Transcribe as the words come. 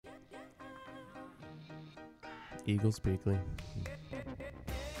Eagles Weekly.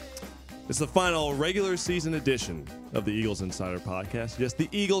 It's the final regular season edition of the Eagles Insider Podcast. Yes, the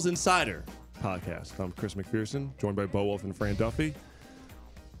Eagles Insider Podcast. I'm Chris McPherson, joined by Bo Wolf and Fran Duffy.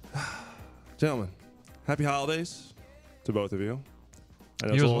 Gentlemen, happy holidays to both of you. I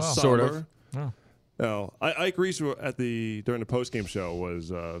know it's a little Sort somber. of. Oh. No, Ike Reese during the postgame show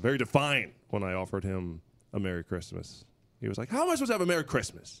was very defiant when I offered him a Merry Christmas. He was like, "How am I supposed to have a Merry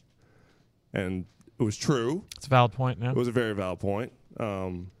Christmas?" And it was true. It's a valid point, yeah. It was a very valid point.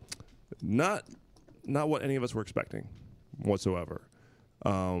 Not what any of us were expecting whatsoever.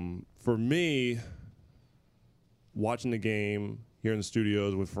 For me, watching the game here in the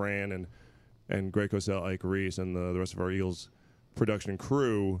studios with Fran and Greg Cosell, Ike Reese, and the rest of our Eagles production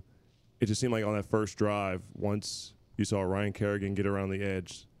crew, it just seemed like on that first drive, once you saw Ryan Kerrigan get around the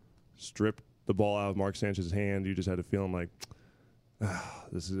edge, strip the ball out of Mark Sanchez's hand, you just had a feeling like,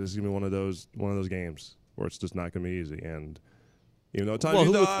 this is gonna be one of those games where it's just not gonna be easy. And even though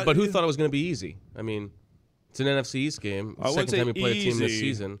who thought it was going to be easy? I mean, it's an NFC East game. Second time we played a team this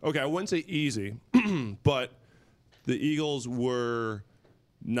season. Okay, I wouldn't say easy, but the Eagles were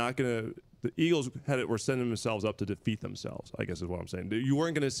not going to. The Eagles were setting themselves up to defeat themselves, I guess is what I'm saying. You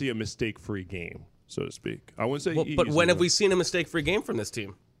weren't going to see a mistake-free game, so to speak. I wouldn't say easy. But when have we seen a mistake-free game from this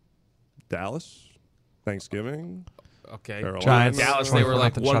team? Dallas, Thanksgiving. Okay. Giants. Dallas, they were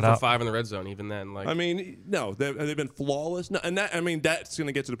like 1 for 5 in the red zone. Even then, like I mean, no, they've been flawless. No, and that's going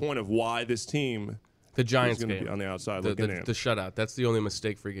to get to the point of why this team, the Giants is going to game be on the outside the looking in. the shutout. That's the only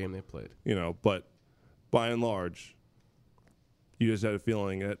mistake-free game they played. But by and large, you just had a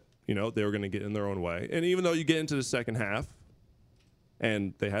feeling that they were going to get in their own way. And even though you get into the second half,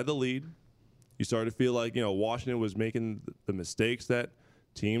 and they had the lead, you started to feel like Washington was making the mistakes that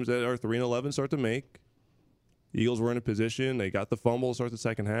teams that are 3-11 start to make. The Eagles were in a position. They got the fumble to start the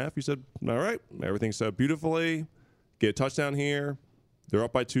second half. You said, all right, everything's set beautifully. Get a touchdown here. They're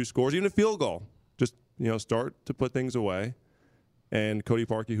up by 2 scores, even a field goal. Just, start to put things away. And Cody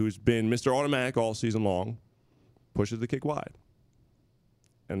Parkey, who's been Mr. Automatic all season long, pushes the kick wide.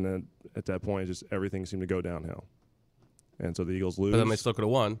 And then at that point, just everything seemed to go downhill. And so the Eagles lose. But then they still could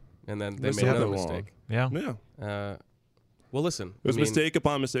have won, and then they made another mistake. Yeah. Yeah. Well, listen. It was mistake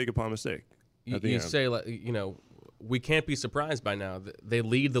upon mistake upon mistake. You say, we can't be surprised by now. They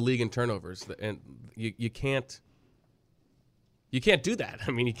lead the league in turnovers, and you can't do that.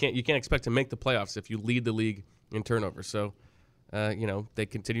 I mean, you can't expect to make the playoffs if you lead the league in turnovers. So, they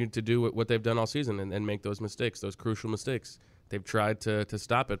continue to do what they've done all season and make those mistakes, those crucial mistakes. They've tried to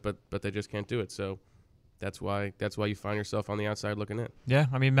stop it, but they just can't do it. So that's why you find yourself on the outside looking in. Yeah,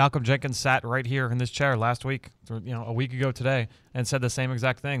 I mean, Malcolm Jenkins sat right here in this chair last week, a week ago today, and said the same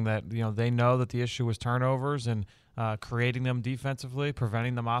exact thing, that they know that the issue was turnovers and creating them defensively,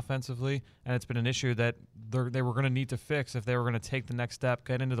 preventing them offensively, and it's been an issue that they were going to need to fix if they were going to take the next step,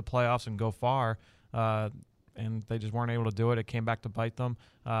 get into the playoffs, and go far. And they just weren't able to do it. It came back to bite them.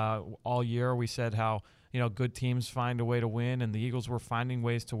 All year we said how good teams find a way to win, and the Eagles were finding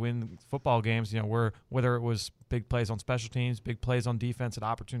ways to win football games. Whether it was big plays on special teams, big plays on defense at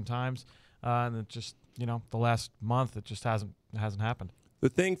opportune times, and it just the last month it just hasn't happened. The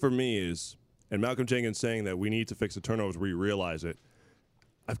thing for me is, and Malcolm Jenkins saying that we need to fix the turnovers where you realize it.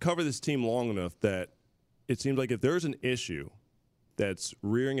 I've covered this team long enough that it seems like if there's an issue that's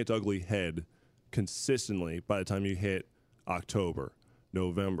rearing its ugly head consistently by the time you hit October,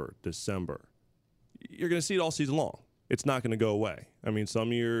 November, December, you're going to see it all season long. It's not going to go away. I mean,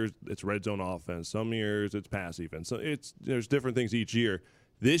 some years it's red zone offense, some years it's pass defense. So there's different things each year.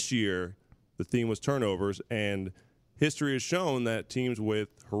 This year, the theme was turnovers, and history has shown that teams with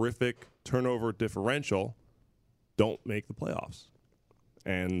horrific turnover differential don't make the playoffs.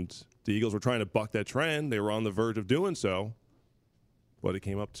 And the Eagles were trying to buck that trend. They were on the verge of doing so, but it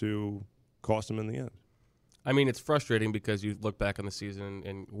came up to cost them in the end. I mean, it's frustrating because you look back on the season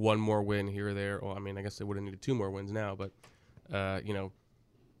and one more win here or there. Well, I mean, I guess they would have needed 2 more wins now, but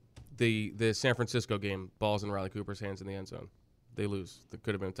the San Francisco game, ball's in Riley Cooper's hands in the end zone. They lose. That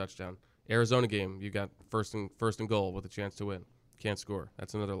could have been a touchdown. Arizona game, you got first and goal with a chance to win. Can't score.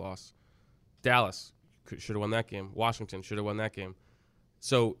 That's another loss. Dallas should have won that game. Washington should have won that game.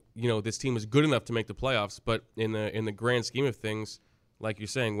 So, this team is good enough to make the playoffs, but in the grand scheme of things, like you're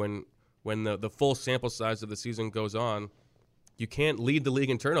saying, when the full sample size of the season goes on, you can't lead the league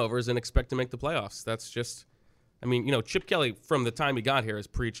in turnovers and expect to make the playoffs. That's just, Chip Kelly, from the time he got here, has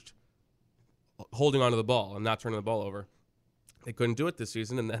preached holding onto the ball and not turning the ball over. They couldn't do it this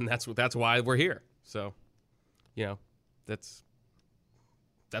season, and that's why we're here. So, that's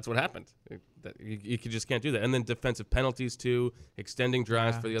what happened. You just can't do that. And then defensive penalties too, extending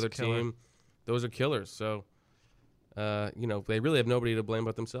drives for the other team. Those are killers. So, they really have nobody to blame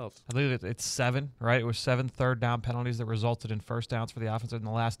but themselves. I believe it's 7, right? It was 7 third-down penalties that resulted in first downs for the offense in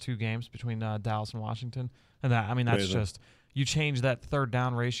the last 2 games between Dallas and Washington. And that's Amazing. just you change that third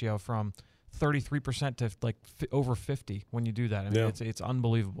down ratio from 33% to like over 50 when you do that. I mean, it's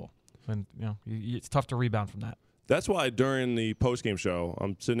unbelievable, and it's tough to rebound from that. That's why during the postgame show,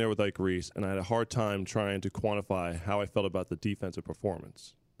 I'm sitting there with Ike Reese, and I had a hard time trying to quantify how I felt about the defensive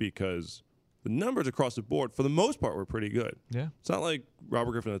performance because the numbers across the board, for the most part, were pretty good. Yeah. It's not like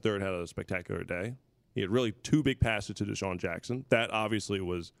Robert Griffin III had a spectacular day. He had really 2 big passes to Deshaun Jackson. That obviously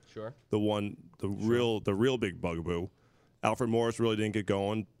was the real big bugaboo. Alfred Morris really didn't get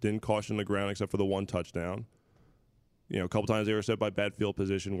going, didn't caution the ground except for the 1 touchdown. A couple times they were set by bad field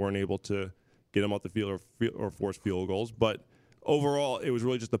position, weren't able to get him off the field or force field goals. But overall, it was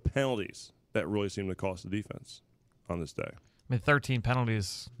really just the penalties that really seemed to cost the defense on this day. I mean, 13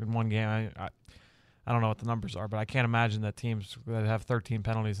 penalties in one game. I don't know what the numbers are, but I can't imagine that teams that have 13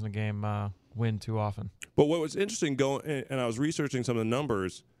 penalties in a game win too often. But what was interesting and I was researching some of the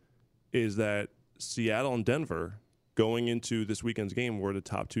numbers, is that Seattle and Denver going into this weekend's game were the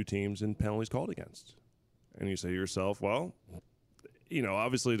top 2 teams in penalties called against. And you say to yourself, well,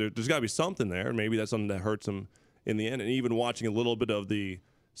 obviously there's got to be something there, and maybe that's something that hurts them in the end. And even watching a little bit of the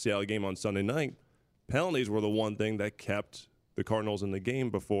Seattle game on Sunday night, penalties were the one thing that kept the Cardinals in the game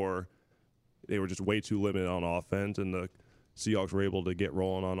before they were just way too limited on offense, and the Seahawks were able to get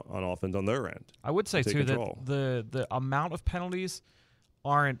rolling on offense on their end. I would say, too, control. that the amount of penalties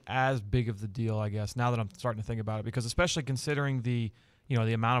aren't as big of the deal, I guess, now that I'm starting to think about it, because especially considering the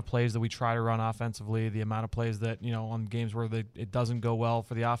amount of plays that we try to run offensively, the amount of plays that, on games where it doesn't go well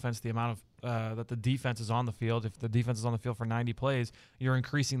for the offense, the amount of that the defense is on the field. If the defense is on the field for 90 plays, you're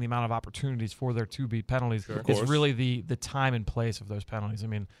increasing the amount of opportunities for there to be penalties. Sure. It's really the time and place of those penalties. I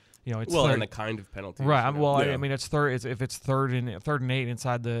mean, it's and the kind of penalty. Right. Yeah. I mean, it's third. If it's third and 8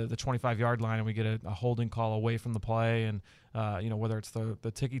 inside the 25-yard line, and we get a holding call away from the play, and whether it's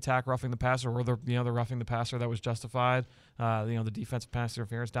the ticky-tack roughing the passer or the roughing the passer that was justified, the defensive pass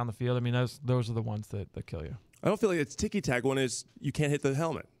interference down the field. I mean, those are the ones that kill you. I don't feel like it's ticky-tack when you can't hit the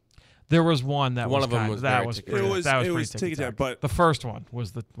helmet. There was one that One was of them was very ticky-tack. It was ticky-tack, but the first one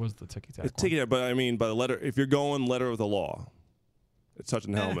was the ticky-tack. It's ticky-tack, but I mean, by the letter, if you're going letter of the law, it's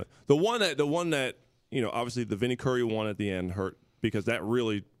touching the helmet. The one that obviously the Vinny Curry one at the end hurt because that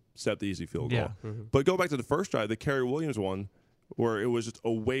really set the easy field goal. Yeah. Mm-hmm. But go back to the first drive, the Kerry Williams one, where it was just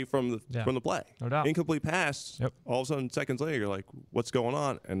away from the play. No doubt. Incomplete pass. Yep. All of a sudden, seconds later, you're like, what's going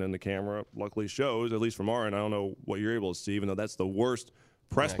on? And then the camera luckily shows, at least from our end, I don't know what you're able to see, even though that's the worst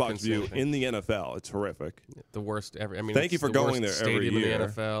press box view in the NFL. It's horrific. The worst ever. I mean, thank you for going there every stadium year. in the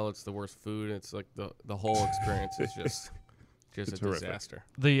NFL. It's the worst food. It's like the whole experience is just a horrific. disaster.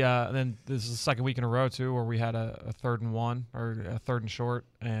 Then this is the second week in a row too where we had a 3rd and 1 or a 3rd and short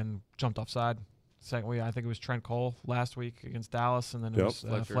and jumped offside. Second week, I think it was Trent Cole last week against Dallas, and then it was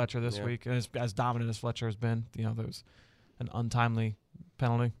Fletcher this week. And as dominant as Fletcher has been, there was an untimely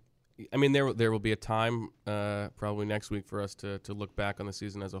penalty. I mean, there will be a time probably next week for us to look back on the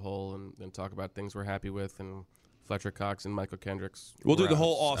season as a whole and talk about things we're happy with, and Fletcher Cox and Michael Kendricks. We'll do the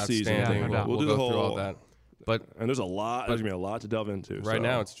whole offseason thing. Yeah, We'll do go the whole through all that. And there's gonna be a lot to delve into. Right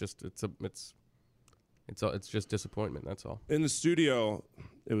now, it's just just disappointment. That's all. In the studio,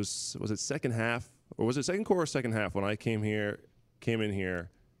 was it second half or was it second quarter or second half when I came in here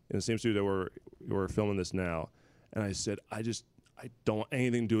in the same studio where we're filming this now, and I said I don't want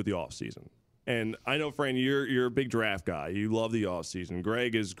anything to do with the off season. And I know, Fran, you're a big draft guy. You love the off season.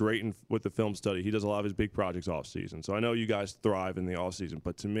 Greg is great with the film study. He does a lot of his big projects off season. So I know you guys thrive in the off season.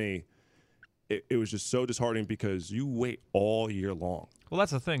 But to me, it was just so disheartening because you wait all year long. Well,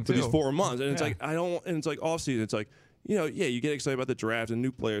 that's the thing too. For these 4 months, and it's like it's like off season. It's like you get excited about the draft and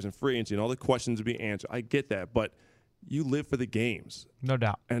new players and free agency and all the questions to be answered. I get that, but you live for the games, no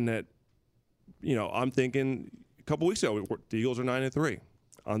doubt. And that, I'm thinking a couple weeks ago, the Eagles are 9-3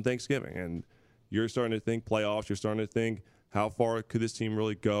 on Thanksgiving, and you're starting to think playoffs. You're starting to think how far could this team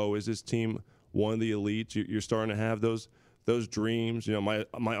really go? Is this team one of the elites? You're starting to have those dreams. My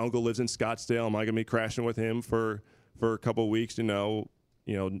uncle lives in Scottsdale. Am I gonna be crashing with him for a couple of weeks?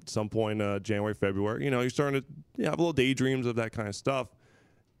 Some point January, February. You're starting to have little daydreams of that kind of stuff.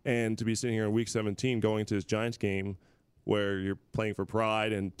 And to be sitting here in Week 17, going to this Giants game where you're playing for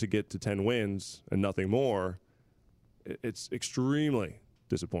pride and to get to 10 wins and nothing more, it's extremely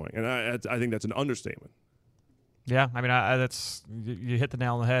disappointing. And I think that's an understatement. Yeah, I mean, that's you hit the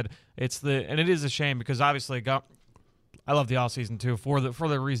nail on the head. And it is a shame because obviously I love the off season too for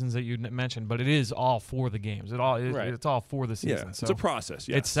the reasons that you mentioned, but it is all for the games. It's all for the season. Yeah, so it's a process.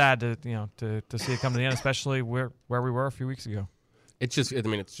 Yes. it's sad to see it come to the end, especially where we were a few weeks ago. It's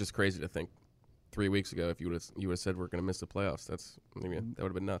just crazy to think 3 weeks ago if you would have said we're going to miss the playoffs. That would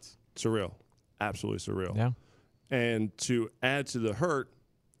have been nuts. Surreal. Absolutely surreal. Yeah. And to add to the hurt,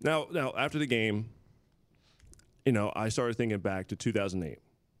 now after the game, I started thinking back to 2008,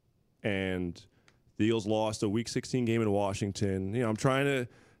 and the Eagles lost a Week 16 game in Washington. I'm trying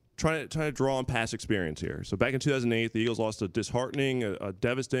to draw on past experience here. So back in 2008, the Eagles lost a disheartening, a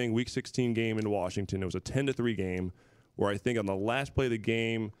devastating Week 16 game in Washington. It was a 10-3 game where I think on the last play of the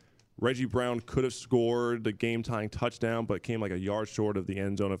game, Reggie Brown could have scored the game-tying touchdown, but came like a yard short of the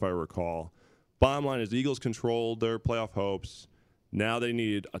end zone, if I recall. Bottom line is the Eagles controlled their playoff hopes. Now they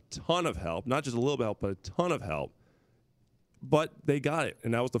needed a ton of help, not just a little bit of help, but a ton of help. But they got it,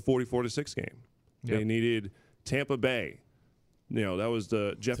 and that was the 44-6 game. Yep. They needed Tampa Bay. That was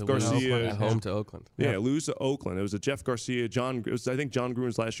the Jeff To lose Garcia. at home to Oakland. Yeah, lose to Oakland. It was the Jeff Garcia, I think John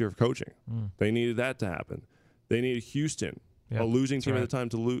Gruden's last year of coaching. They needed that to happen. They needed Houston, Yep, a losing team right. at the time,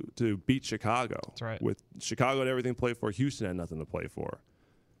 to beat Chicago. That's right. With Chicago had everything to play for, Houston had nothing to play for.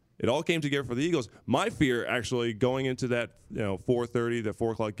 It all came together for the Eagles. My fear, actually, going into that 4:30, the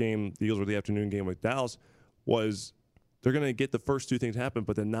 4 o'clock game, the Eagles were the afternoon game with Dallas, was they're going to get the first two things happen,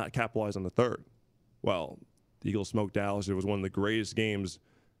 but then not capitalize on the third. Well, the Eagles smoked Dallas. It was one of the greatest games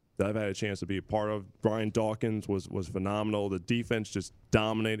that I've had a chance to be a part of. Brian Dawkins was phenomenal. The defense just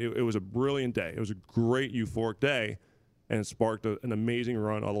dominated. It was a brilliant day. It was a great euphoric day, and it sparked an amazing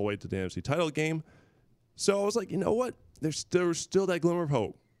run all the way to the NFC title game. So I was like, you know what? There was still that glimmer of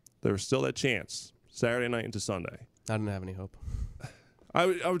hope. There was still that chance Saturday night into Sunday. I didn't have any hope. I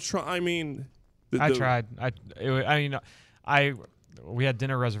would try. I mean, I tried. We had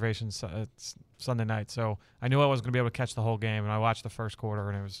dinner reservations Sunday night, so I knew I wasn't going to be able to catch the whole game. And I watched the first quarter,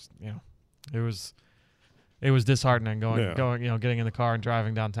 and it was disheartening getting in the car and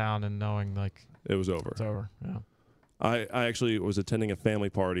driving downtown and knowing like it was over. It's over. Yeah. I actually was attending a family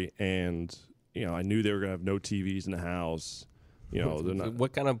party, and I knew they were going to have no TVs in the house. They're not.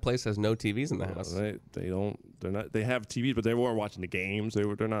 What kind of place has no TVs in the house? They don't. They're not. They have TVs, but they weren't watching the games.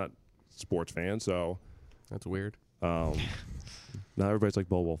 They're not sports fans. So That's weird. not everybody's like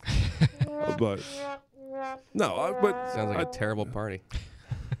Bobo, but no. But Sounds like a terrible party.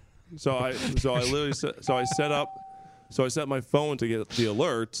 So I literally I set my phone to get the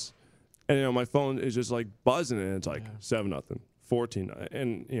alerts, and my phone is just like buzzing, and it's like 7-0, 14,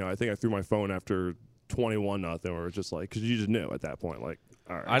 and I think I threw my phone after 21-0, or it's just like because you just knew at that point, like,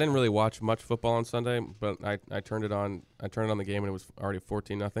 all right. I didn't really watch much football on Sunday, but I turned it on. I turned on the game and it was already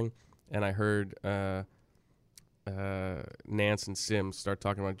 14-0, and I heard Nance and Sims start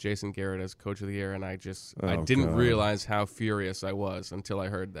talking about Jason Garrett as coach of the year, and I didn't realize how furious I was until I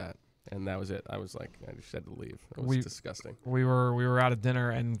heard that, and that was it. I was like, I just had to leave. It was disgusting. We were out at dinner,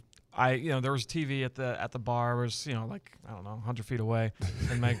 and there was TV at the bar. It was like I don't know 100 feet away,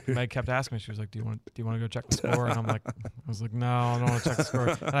 and Meg kept asking me. She was like, "Do you want to go check the score?" And I was like, "No, I don't want to check the score."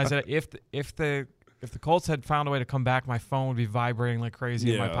 And I said, "If the Colts had found a way to come back, my phone would be vibrating like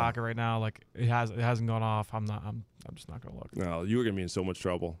crazy in my pocket right now. Like it hasn't gone off. I'm just not gonna look." No, you were gonna be in so much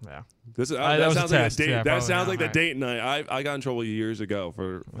trouble. Yeah, that sounds like a date. Yeah, that sounds like the date night. I got in trouble years ago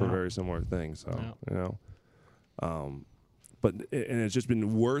for very similar things. So but it's just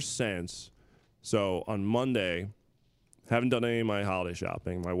been worse since. So on Monday, haven't done any of my holiday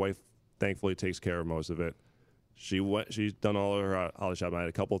shopping. My wife thankfully takes care of most of it. She's done all of her holiday shopping. I had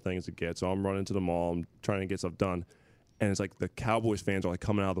a couple of things to get, so I'm running to the mall. I'm trying to get stuff done, and it's like the Cowboys fans are like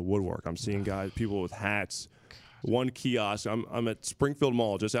coming out of the woodwork. I'm seeing people with hats. One kiosk. I'm at Springfield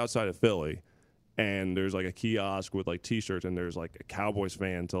Mall, just outside of Philly, and there's like a kiosk with like T-shirts, and there's like a Cowboys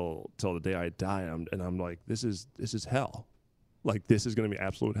fan till the day I die. And I'm like, this is hell. Like, this is going to be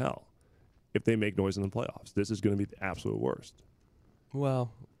absolute hell. If they make noise in the playoffs, this is going to be the absolute worst.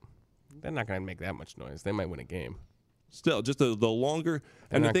 Well, they're not going to make that much noise. They might win a game. Still, just the longer.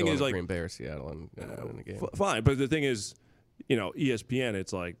 They're and not the thing going is, to like, Green Bay or Seattle and win a game. Fine, but the thing is, ESPN.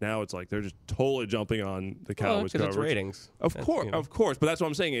 It's like now it's like they're just totally jumping on the Cowboys coverage. It's ratings. Of course. But that's what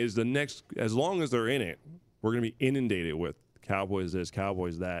I'm saying is the next, as long as they're in it, we're going to be inundated with Cowboys this,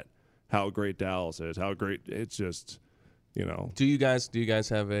 Cowboys that. How great Dallas is. How great it's just. Do you guys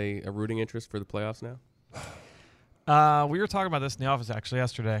have a rooting interest for the playoffs now? We were talking about this in the office actually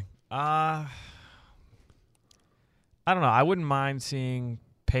yesterday. I don't know. I wouldn't mind seeing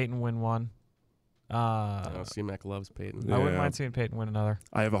Peyton win one. C-Mac loves Peyton. I wouldn't mind seeing Peyton win another.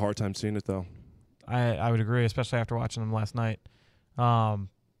 I have a hard time seeing it though. I would agree, especially after watching them last night. I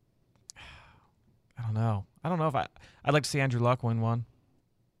don't know. I don't know if I'd like to see Andrew Luck win one,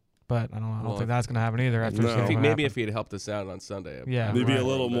 but I don't know. I don't Well, think that's going to happen either. After No. seeing what Maybe happened. if he'd helped us out on Sunday. Yeah, Maybe right. a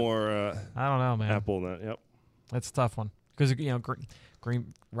little more I don't know, man. apple in that. Yep. It's a tough one because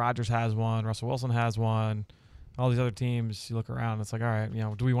Green Rodgers has one, Russell Wilson has one, all these other teams. You look around, it's like, all right,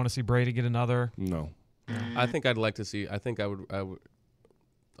 do we want to see Brady get another? No. I think I'd like to see. I think I would.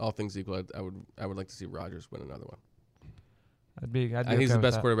 All things equal, I would like to see Rodgers win another one. I'd be He's okay the with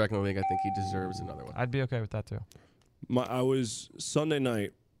best that. quarterback in the league. I think he deserves another one. I'd be okay with that too. I was Sunday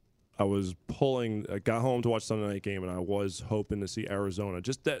night. I was I got home to watch Sunday night game, and I was hoping to see Arizona.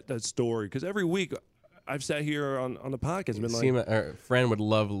 Just that story, because every week I've sat here on the podcast and been like, Our friend would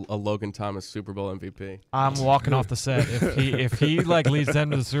love a Logan Thomas Super Bowl MVP. I'm walking off the set. If he like leads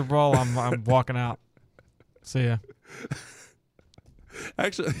them to the Super Bowl, I'm walking out. See ya.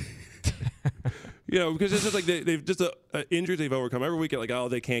 actually. Because it's just like they've just injuries they've overcome every week. Like, oh,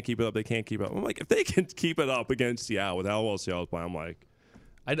 they can't keep it up. They can't keep it up. I'm like, if they can keep it up against Seattle with how well Seattle's playing, I'm like,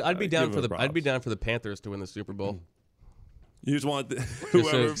 I'd be down give for him I'd be props. down for the Panthers to win the Super Bowl. you just want Just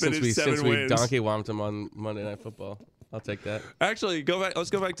whoever since finished 7 we wins. donkey womped them on Monday Night Football, I'll take that. Actually, let's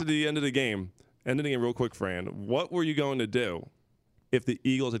go back to the end of the game. End of the game real quick, Fran. What were you going to do if the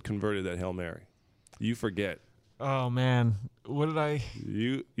Eagles had converted that Hail Mary? You forget. Oh man, what did I?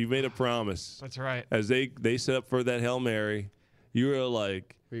 You made a promise. That's right. As they set up for that Hail Mary, you were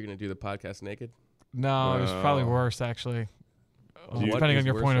like, Are you gonna do the podcast naked? No, it was probably No. worse actually. What Depending is on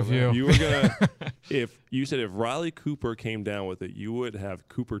your worse point of than that? view. you were gonna if Riley Cooper came down with it, you would have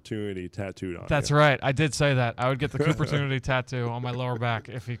Coopertunity tattooed on. That's you. right. I did say that. I would get the Coopertunity tattoo on my lower back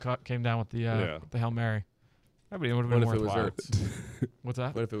if he came down with the the Hail Mary. It would have What been if it was worthwhile. Ertz? What's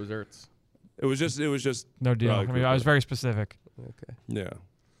that? What if it was Ertz? It was just No deal. Riley I mean, I was Cooper. very specific. Okay. Yeah.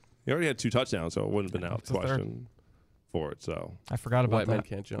 He already had 2 touchdowns, so it wouldn't have been out It's of the third. question for it. So I forgot about White men that.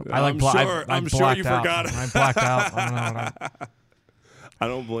 can't jump. I like. I'm sure you forgot. I blacked out. I don't know. What I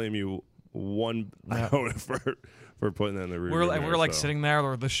don't blame you one Yeah. iota for putting that in the rear. we're view we're like so. sitting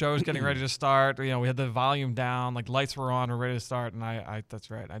there. The show's getting ready to start. We had the volume down. Like lights were on. We're ready to start. And I that's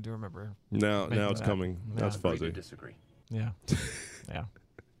right. I do remember. Now making it's that. coming. Yeah. That's fuzzy. disagree. Yeah. Yeah.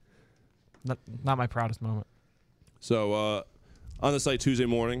 Not my proudest moment. So on the site Tuesday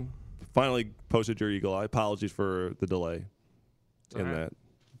morning, finally posted your Eagle Eye. Apologies for the delay in alright.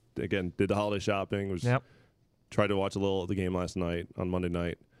 that. Again, did the holiday shopping. Was Yep. tried to watch a little of the game last night on Monday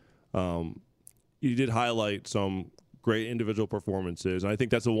night. You did highlight some great individual performances, and I think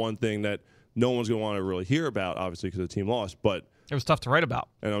that's the one thing that no one's going to want to really hear about, obviously, because the team lost. But It was tough to write about.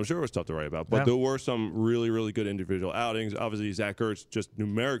 and I'm sure it was tough to write about. But Yeah. there were some really, really good individual outings. Obviously, Zach Ertz just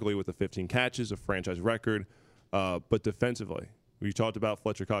numerically with the 15 catches, a franchise record. But defensively, we talked about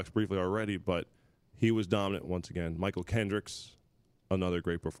Fletcher Cox briefly already, but he was dominant once again. Michael Kendricks, another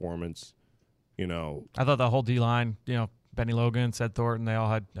great performance. I thought the whole D line, Benny Logan, Sed Thornton, they all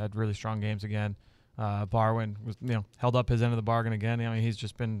had really strong games again. Barwin was, held up his end of the bargain again. He's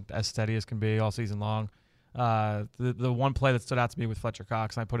just been as steady as can be all season long. The one play that stood out to me with Fletcher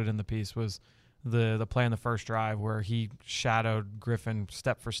Cox, and I put it in the piece, was the play in the first drive where he shadowed Griffin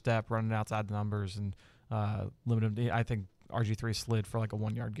step for step, running outside the numbers and limited him. I think RG3 slid for like a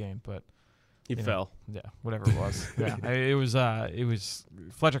 1-yard gain, but He fell. yeah, whatever it was. Yeah, it was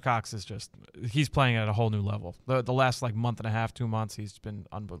Fletcher Cox is just, he's playing at a whole new level. The last like month and a half, 2 months, he's been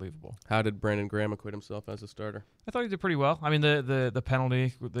unbelievable. How did Brandon Graham acquit himself as a starter? I thought he did pretty well. I mean, the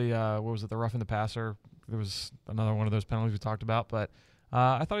penalty, what was it, the roughing the passer? There was another one of those penalties we talked about, but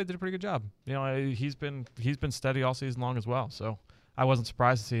I thought he did a pretty good job. He's been steady all season long as well. So I wasn't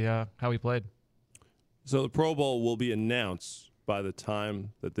surprised to see how he played. So the Pro Bowl will be announced by the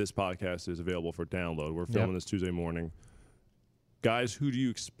time that this podcast is available for download. We're filming this Tuesday morning. Guys, who do you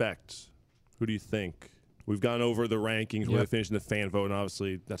expect? Who do you think? We've gone over the rankings where they finish in the fan vote, and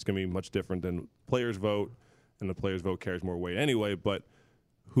obviously that's going to be much different than players' vote, and the players' vote carries more weight anyway. But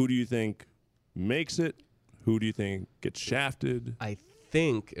who do you think makes it? Who do you think gets shafted? I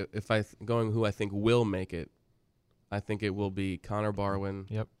think going who I think will make it, I think it will be Connor Barwin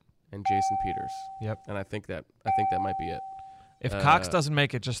Yep. and Jason Peters. Yep. And I think that might be it. If Cox doesn't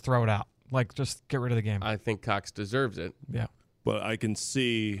make it, just throw it out. Like, just get rid of the game. I think Cox deserves it. Yeah. But I can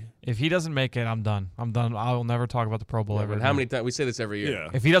see. If he doesn't make it, I'm done. I will never talk about the Pro Bowl ever. But how again. many times we say this every year? Yeah.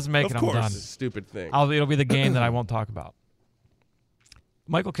 If he doesn't make Of it, course. I'm It's done. a stupid thing. It'll be the game that I won't talk about.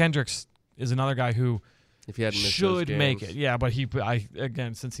 Michael Kendricks is another guy who if he hadn't missed should those make games. it. Yeah, but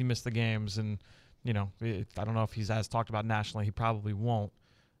again, since he missed the games, and I don't know if he's as talked about nationally. He probably won't.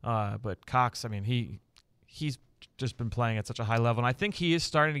 But Cox, I mean, he's just been playing at such a high level, and I think he is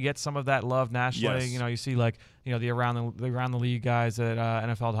starting to get some of that love nationally. Yes. You see the around the league guys at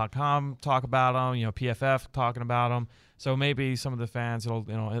NFL.com talk about him. PFF talking about him. So maybe some of the fans that'll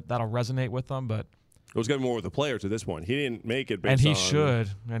resonate with them, but. It was getting more with the players at this point. He didn't make it based and he on should.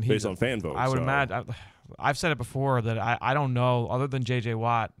 And based on fan votes. I would so. imagine. I've said it before that I don't know, other than J.J.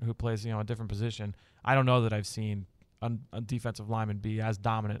 Watt, who plays a different position, I don't know that I've seen a defensive lineman be as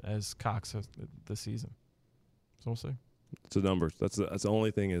dominant as Cox this season. So we'll see. It's the numbers. That's the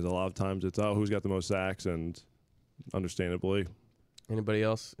only thing is a lot of times it's who's got the most sacks, and understandably. Anybody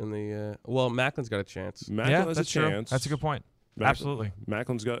else in the well, Macklin's got a chance. Macklin has that's a chance. True. That's a good point. Absolutely.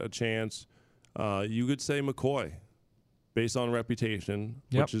 Macklin's got a chance. You could say McCoy, based on reputation,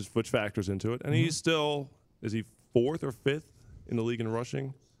 Yep. which factors into it. And he's still, is he 4th or 5th in the league in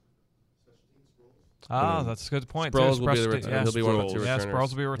rushing? That's a good point. Sproles too. will be the Sproles- returner. He'll be one of the two Yeah, returners. Sproles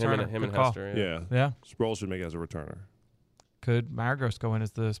will be a returner. Him and Good call. Hester. Yeah. Yeah. Sproles should make it as a returner. Could Maragos go in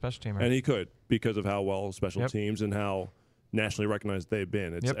as the special teamer? And he could, because of how well special Yep. teams and how nationally recognized they've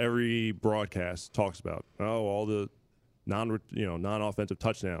been. It's Yep. every broadcast talks about, all the non-offensive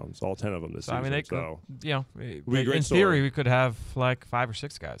touchdowns, all 10 of them this So, I season. mean, Be a great in story. theory, we could have like 5 or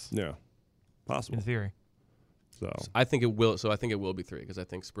 6 guys. Yeah, possible. In theory. So I think it will. So I think it will be 3 because I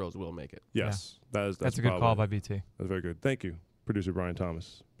think Sproles will make it. yes, that's a good call probably- by BT. That's very good. Thank you, producer Brian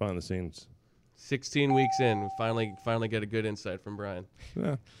Thomas, behind the scenes. 16 weeks in, we finally get a good insight from Brian.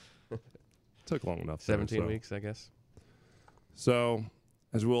 Yeah, took long enough. 17 so. weeks, I guess. So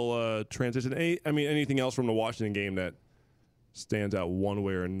as we'll transition, anything else from the Washington game that stands out one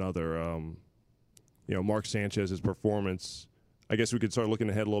way or another? Mark Sanchez's performance. I guess we could start looking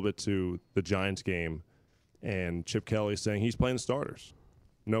ahead a little bit to the Giants game, and Chip Kelly saying he's playing the starters.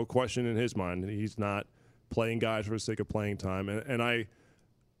 No question in his mind. He's not playing guys for the sake of playing time. And I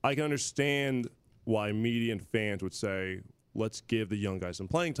can understand why media and fans would say, let's give the young guys some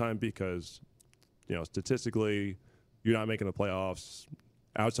playing time because, statistically, you're not making the playoffs.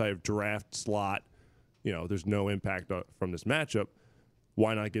 Outside of draft slot, there's no impact from this matchup.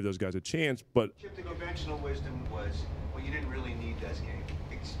 Why not give those guys a chance? But Chip, the conventional wisdom was, well, you didn't really need this game.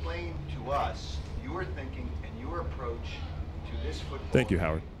 Explain to us your thinking and your approach to this football. thank you,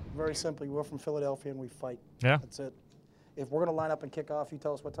 Howard. Very simply, we're from Philadelphia and we fight. Yeah. That's it. If we're going to line up and kick off, you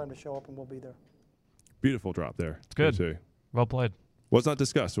tell us what time to show up and we'll be there. Beautiful drop there. It's good. too. Well played. Was not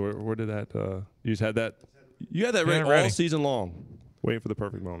discussed. Where did that? You just had that. You had that Yeah, ready all ready. season long, waiting for the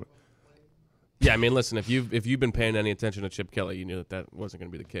perfect moment. Yeah, I mean, listen, if you've been paying any attention to Chip Kelly, you knew that wasn't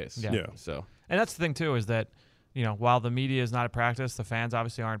going to be the case. Yeah. So And that's the thing too, is that while the media is not at practice, the fans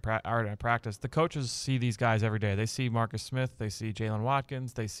obviously aren't at practice. The coaches see these guys every day. They see Marcus Smith, they see Jalen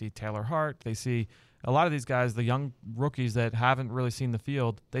Watkins, they see Taylor Hart, they see a lot of these guys, the young rookies that haven't really seen the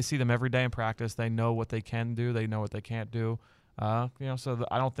field. They see them every day in practice. They know what they can do. They know what they can't do. I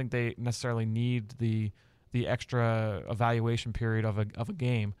don't think they necessarily need the extra evaluation period of a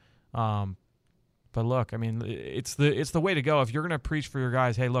game. But look, I mean, it's the way to go. If you're going to preach for your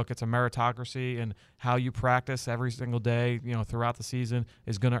guys, hey, look, it's a meritocracy, and how you practice every single day, throughout the season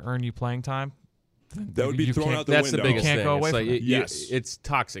is going to earn you playing time. That would be you thrown can't- out the that's the window. biggest Can't thing. go away It's from like it. Yes. it's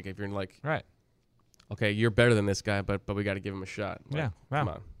toxic if you're like, Right. okay, you're better than this guy, but we got to give him a shot. Like, Yeah. come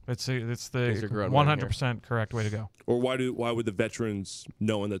Wow. on. It's Things the are growing 100% correct way to go. Or why would the veterans,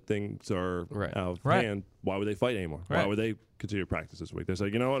 knowing that things are Right. out of Right. hand, why would they fight anymore? Why Right. would they continue practice this week? They're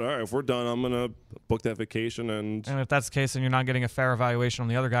like, you know what? All right, if we're done, I'm gonna book that vacation and And if that's the case, then you're not getting a fair evaluation on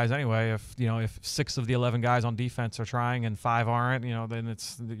the other guys anyway. If 6 of the 11 guys on defense are trying and 5 aren't, then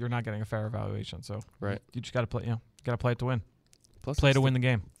you're not getting a fair evaluation. So Right. you just got to play. Got to play it to win. Plus, Play it's to win the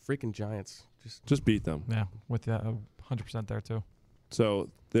game. Freaking Giants. just beat them. Yeah, with that 100% there too. So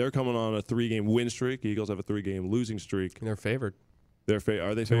they're coming on a 3-game win streak. Eagles have a 3-game losing streak. They're favored. Are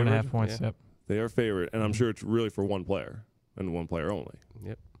they 2.5 favored? points. Yeah. Yep. They are favored, and I'm sure it's really for one player and one player only.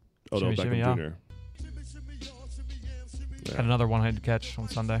 Yep. Odell Shimmy, Beckham shimmy, Jr. Had another one-handed catch on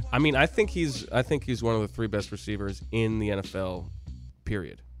Sunday. I mean, I think he's one of the 3 best receivers in the NFL.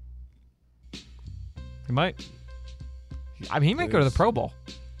 Period. He might. I mean, he might go to the Pro Bowl.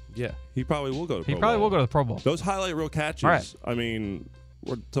 Yeah. He probably will go to. He Pro probably Bowl. will go to the Pro Bowl. Those highlight reel catches. Right. I mean,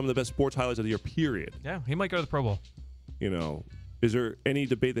 were some of the best sports highlights of the year. Period. Yeah, he might go to the Pro Bowl. Is there any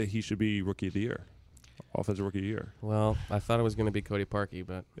debate that he should be Rookie of the Year, Offensive Rookie of the Year? Well, I thought it was going to be Cody Parkey,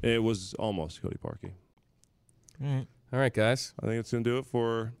 but It was almost Cody Parkey. all right, guys. I think it's going to do it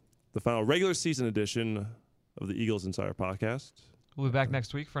for the final regular season edition of the Eagles Insider Podcast. We'll be back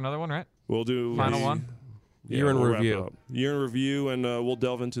next week for another one, right? We'll do Final the one? Year in we'll wrap review. it up. Year in review, and we'll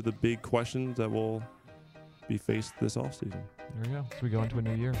delve into the big questions that will be faced this offseason. There we go. So we go into a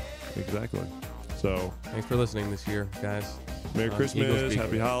new year. Exactly. So Thanks for listening this year, guys. Merry Eagles Christmas, Beacon.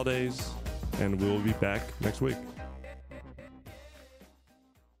 Happy Holidays, and we'll be back next week.